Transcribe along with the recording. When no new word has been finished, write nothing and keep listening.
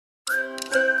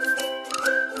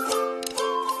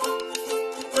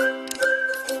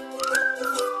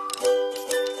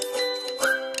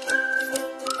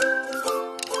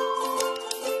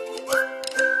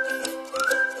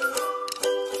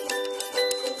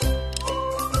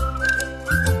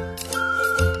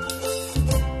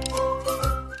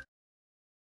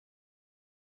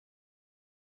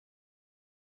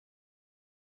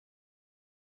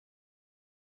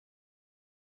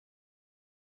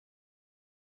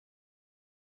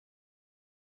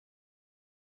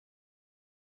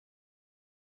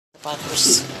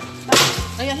Sapatos.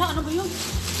 Ay, ala, ano ba yun?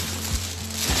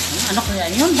 Ano kaya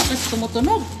yun? Bakit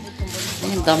tumutunog?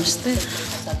 Ayan, dumpster.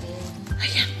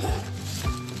 Ayan.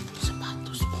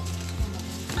 Sapatos.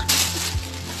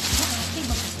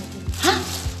 Ha?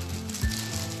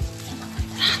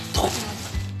 Rato.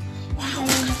 Wow.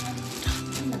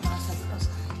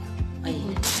 Ay.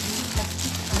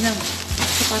 Ano?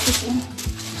 Sapatos yun.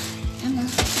 Ano?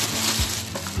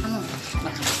 Ano?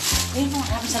 Ayun mo,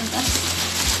 ang sandals.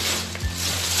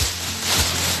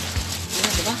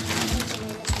 Diba?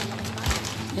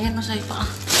 Ayan mo sa'yo pa.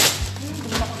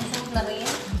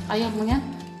 Ayaw mo yan?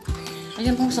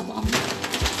 Ayan mo sa paa mo.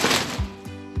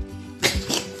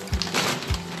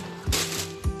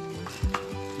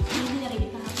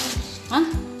 Ha?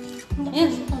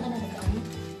 Ayan.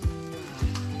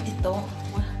 Ito.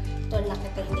 Ito ang laki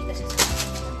ka, hindi kasi sa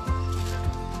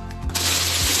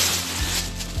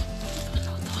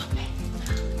ano to?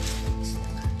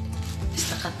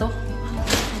 Basta ka to.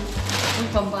 Uy,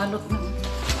 pambalot na.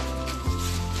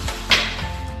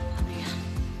 Ano yan?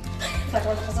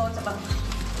 parang nakasuot sa bangka.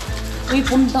 Uy,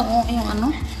 punta o. Yung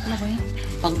ano? Ano ba yan?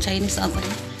 Pang Chinese ata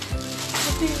yan.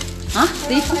 Ha?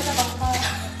 Dito? Sa bangka.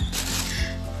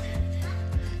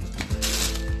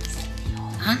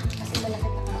 Ha? Kasi malaki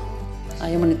na ka.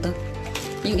 Ayaw mo nito.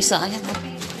 Yung isa, ayan. Para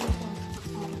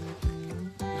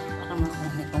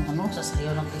makakuha nitong ano,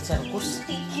 sasayaw lang kay Circus.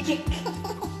 Kidik.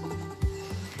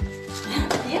 Ayan.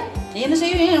 Ayan na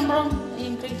sa'yo. Ayan, brown.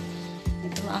 Ayan, green.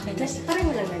 Ito na akin. Parang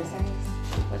wala na sa size.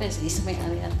 Pwede, isa may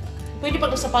ari ata. Pwede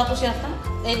pag sapatos yata.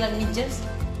 Eh, lang medyas.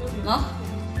 No?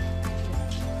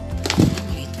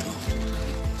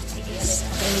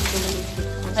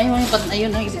 Ayun,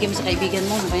 ayun, ibigay mo sa kaibigan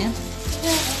mo. Ano ba yan?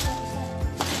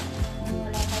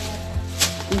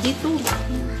 Hindi to.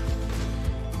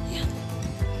 Ayan.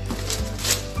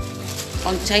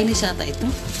 Pang Chinese ata ito.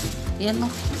 Ayan,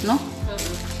 no? No?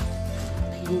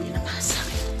 Ay, hindi nabasa.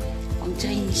 Pang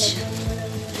Chinese siya.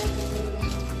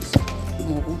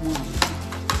 Oo,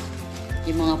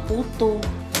 yung mga puto.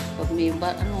 Pag may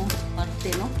ano, parte,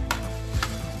 no?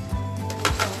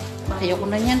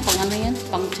 Ayoko na yan. Pang ano yan?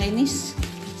 Pang Chinese.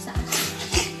 Saan?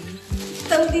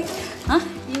 Tawag dito. Ha?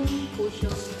 Yung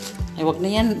cushion. Ay, wag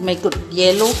na yan. May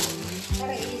yellow.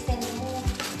 Para i-send mo.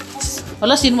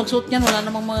 Wala, sino magsuot yan? Wala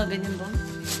namang mga ganyan doon.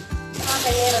 Sa mga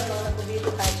kanyera ito,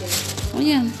 nag-beauty pageant. O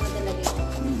yan. Madalagay ko.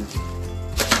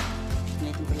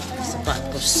 Ito pala.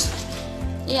 Sapatos.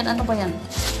 Ayan, ano ba yan?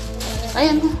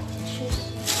 Ayan mo.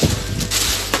 Shoes.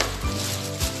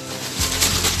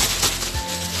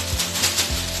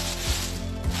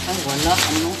 Ay, wala.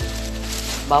 Ano?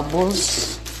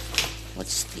 Bubbles.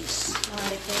 What's this? Mga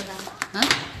repera. Ha?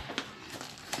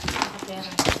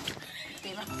 Repera.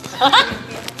 Pera. Ha?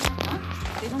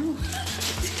 Pera mo.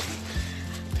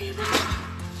 Pera.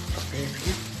 Pera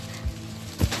yan.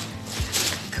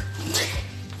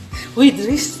 Uy,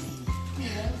 dress.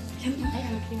 Ay,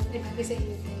 ang cute. Iba ko sa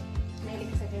iyo. Nahilig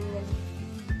ka sa ganyan.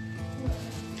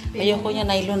 Ayoko niya,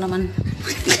 nylon naman.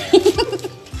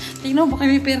 Tingnan mo, baka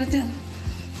may pera dyan.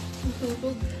 Ang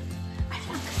tutog. Ay,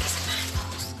 ang ganda sa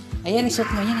sapatos. Ayan, isuot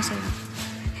mo yan.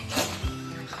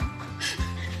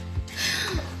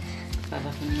 Para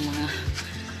kung mga...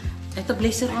 Ito,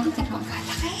 blazer lang. Tingnan mo.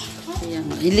 Kalaki. Ayan,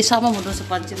 ilisama mo doon sa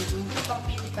pageant mo. Pang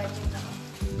beauty pageant ako.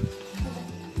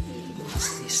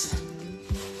 What's this?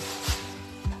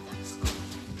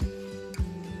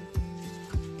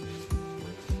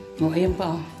 Oh, ayan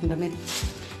pa, oh. Ang damit.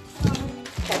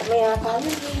 Tatlo yata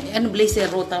yun eh. Ano, blazer,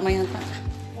 oh, tama yan pa.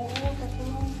 Oo,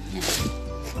 tatlo. Yan.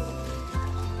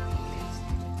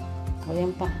 Oh, ayan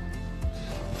pa.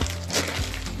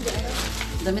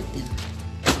 Damit din.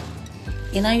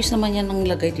 Inayos naman yan ng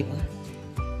lagay, di ba?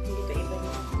 Hindi pa iba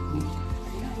niya.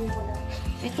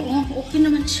 Ito, oh, okay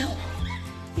naman siya. Oh.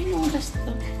 Yun yung best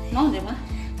to. No, di ba?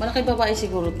 Malaki babae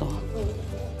siguro to.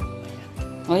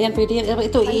 O yan, pwede yan.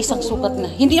 Ito, iisang sukat na.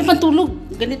 Hindi yan pantulog.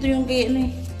 Ganito yung gaya, ano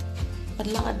eh.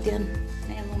 Panlakad yan.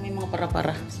 Ayan mo, may mga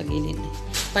para-para sa gilid.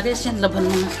 Parehas yan,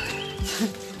 laban mo.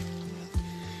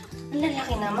 Ang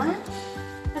lalaki naman.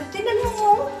 Pero tinan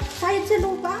mo, sayad sa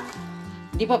lupa.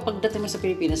 Di ba pagdating mo sa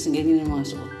Pilipinas, ganyan yung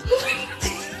mga suot.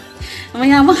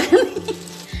 Mayaman ka na.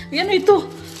 Yan ito.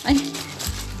 Ay,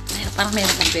 parang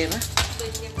mayroon kang pera.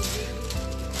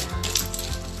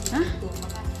 Ha?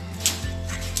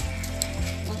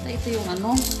 Basta ito yung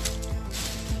ano.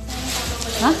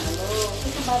 Ha?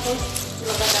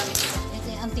 Ito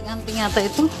yung anting-anting yata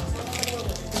ito.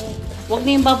 Huwag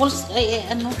na yung bubbles. Ay,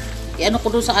 ano. I-ano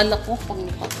ko doon sa alak ko. Pag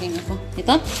nipaking ako.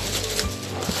 Ito?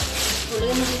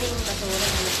 Tuloy mo din yung basura na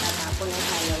nagtatapon ng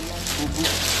ayaw lang.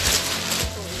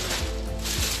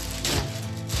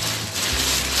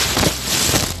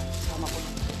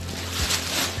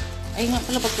 Ay nga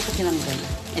pala, ba't ko pa sinanggal?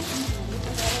 Ito.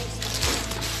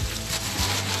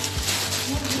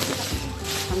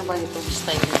 Ano ba ito?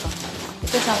 Style ito.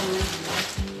 Ito sa amin.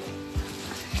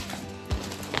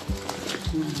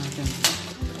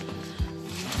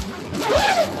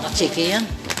 Chike yan.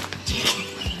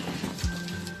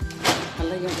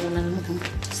 Hala yung unan mo.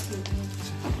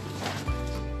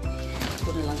 Ito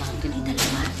na lang akin.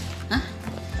 Ha?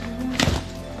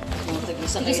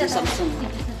 Tag-isa kayo yung Samsung.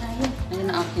 Ayun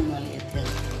na akin, maliit yan.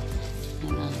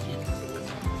 Ayun na akin.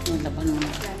 Yung laban mo.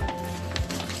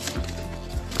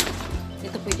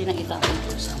 Ito pwede nang itapon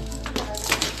ko sa.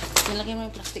 Nilagay mo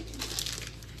yung plastic.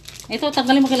 Ito,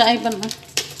 tanggalin mo kila Ivan, ha?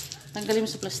 Tanggalin mo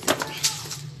sa plastic.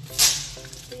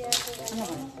 Ano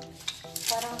ba?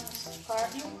 Parang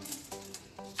card.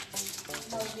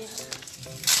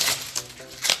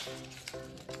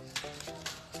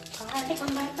 Kahit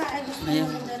ang bata ay gusto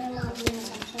mo na rin mga bili ng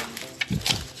Samsung.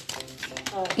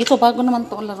 Ito, bago naman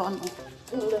ito ang laruan. Oh.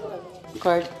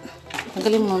 Card.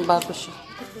 Tanggalin mo, bago siya.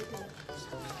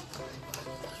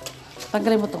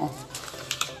 Tanggalin mo ito. Oh.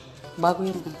 Bago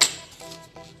yun.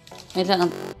 May lang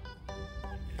ang...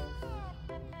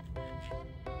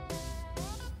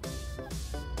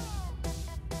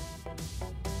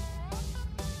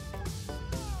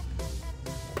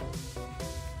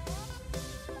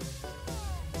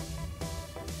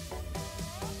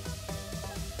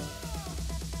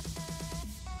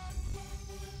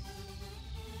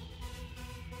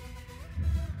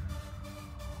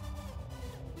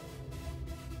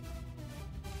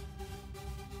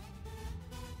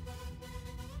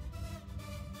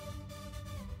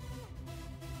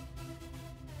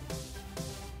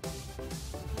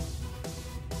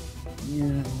 Yeah,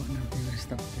 natin yung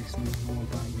stop place ng mga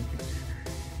bago.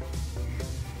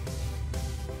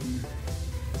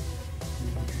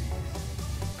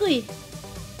 Kuy!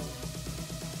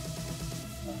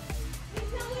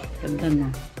 Ganda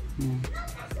na.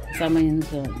 Kasama yan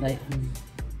sa diamond.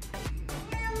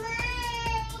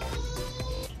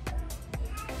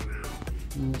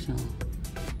 Ano siya?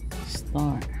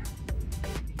 Star.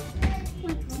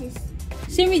 What's this?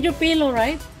 Same with your pillow,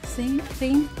 right? Same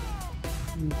thing.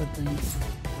 Ano ba tayo?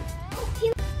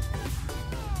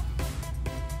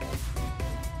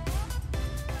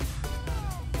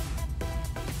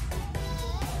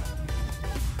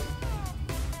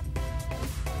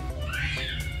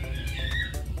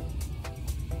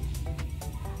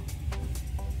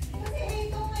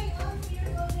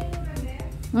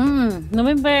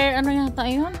 November, ano yata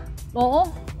yun? Oo.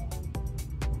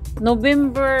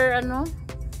 November, ano?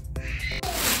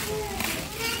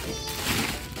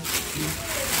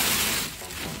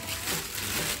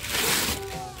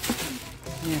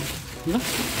 Yan. Ano?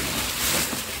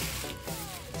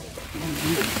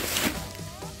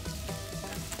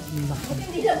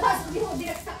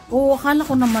 Oo, akala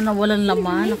ko naman na walang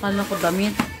laman. Akala ko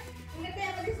damit.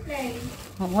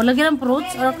 Oh, lagyan ng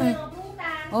fruits? Okay.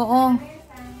 Oo.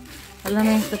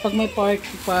 Alam mo, pag may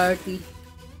party.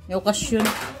 May okasyon.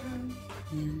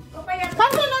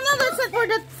 Paano na? That's not for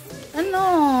that. Ano?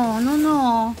 No.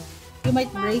 You might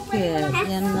break it.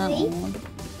 Yan na. Oh.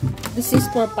 This is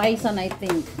for paisan, I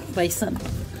think. Paisan.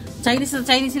 Chinese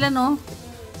sila, no?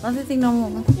 Kasi tingnan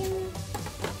mo.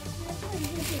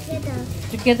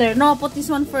 Together. No, put this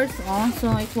one first. Oh,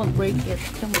 so it won't break it.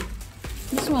 Come on.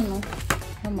 This one, no?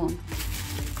 Come on.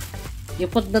 You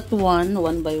put that one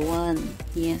by one.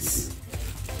 Yes.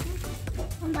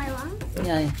 One by one?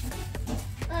 Yeah.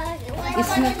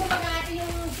 It's not...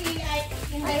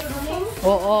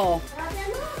 Oo.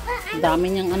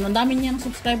 Dami niyang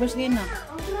subscribers ngayon na.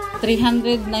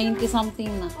 390 something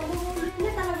na.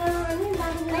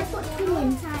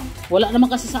 Wala naman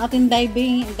kasi sa atin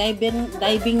diving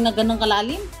na ganang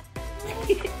kalalim.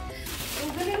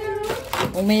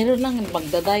 O meron lang,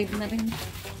 pagda-dive na rin.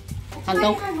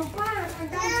 Hanggang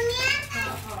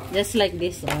just like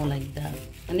this, oh, like that.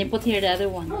 And then put here the other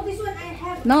one. Oh, this one I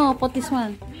have. No, put this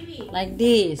one. Like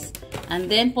this. And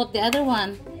then put the other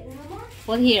one.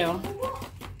 Put here.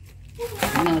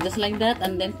 No, just like that.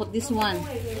 And then put this one.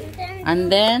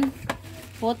 And then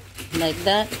put like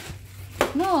that.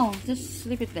 No, just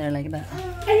leave it there like that.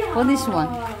 For this one.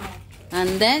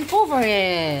 And then cover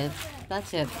it.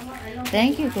 That's it.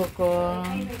 Thank you, Coco.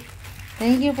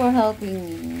 Thank you for helping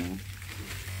me.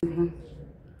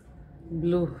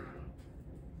 Blue.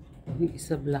 Yung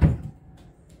isa black.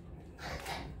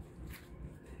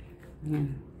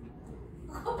 Yan.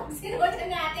 Pag sinuot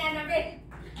na ate Annabel.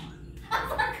 Ang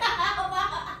pagkahawa.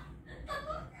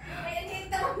 Ay, ang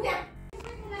dito niya.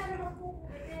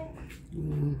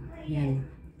 Yan.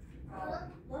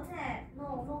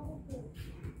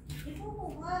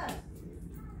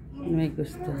 May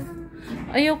gusto.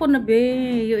 Ayoko na, be.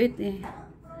 You eat eh.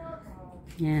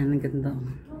 Yan, ang ganda.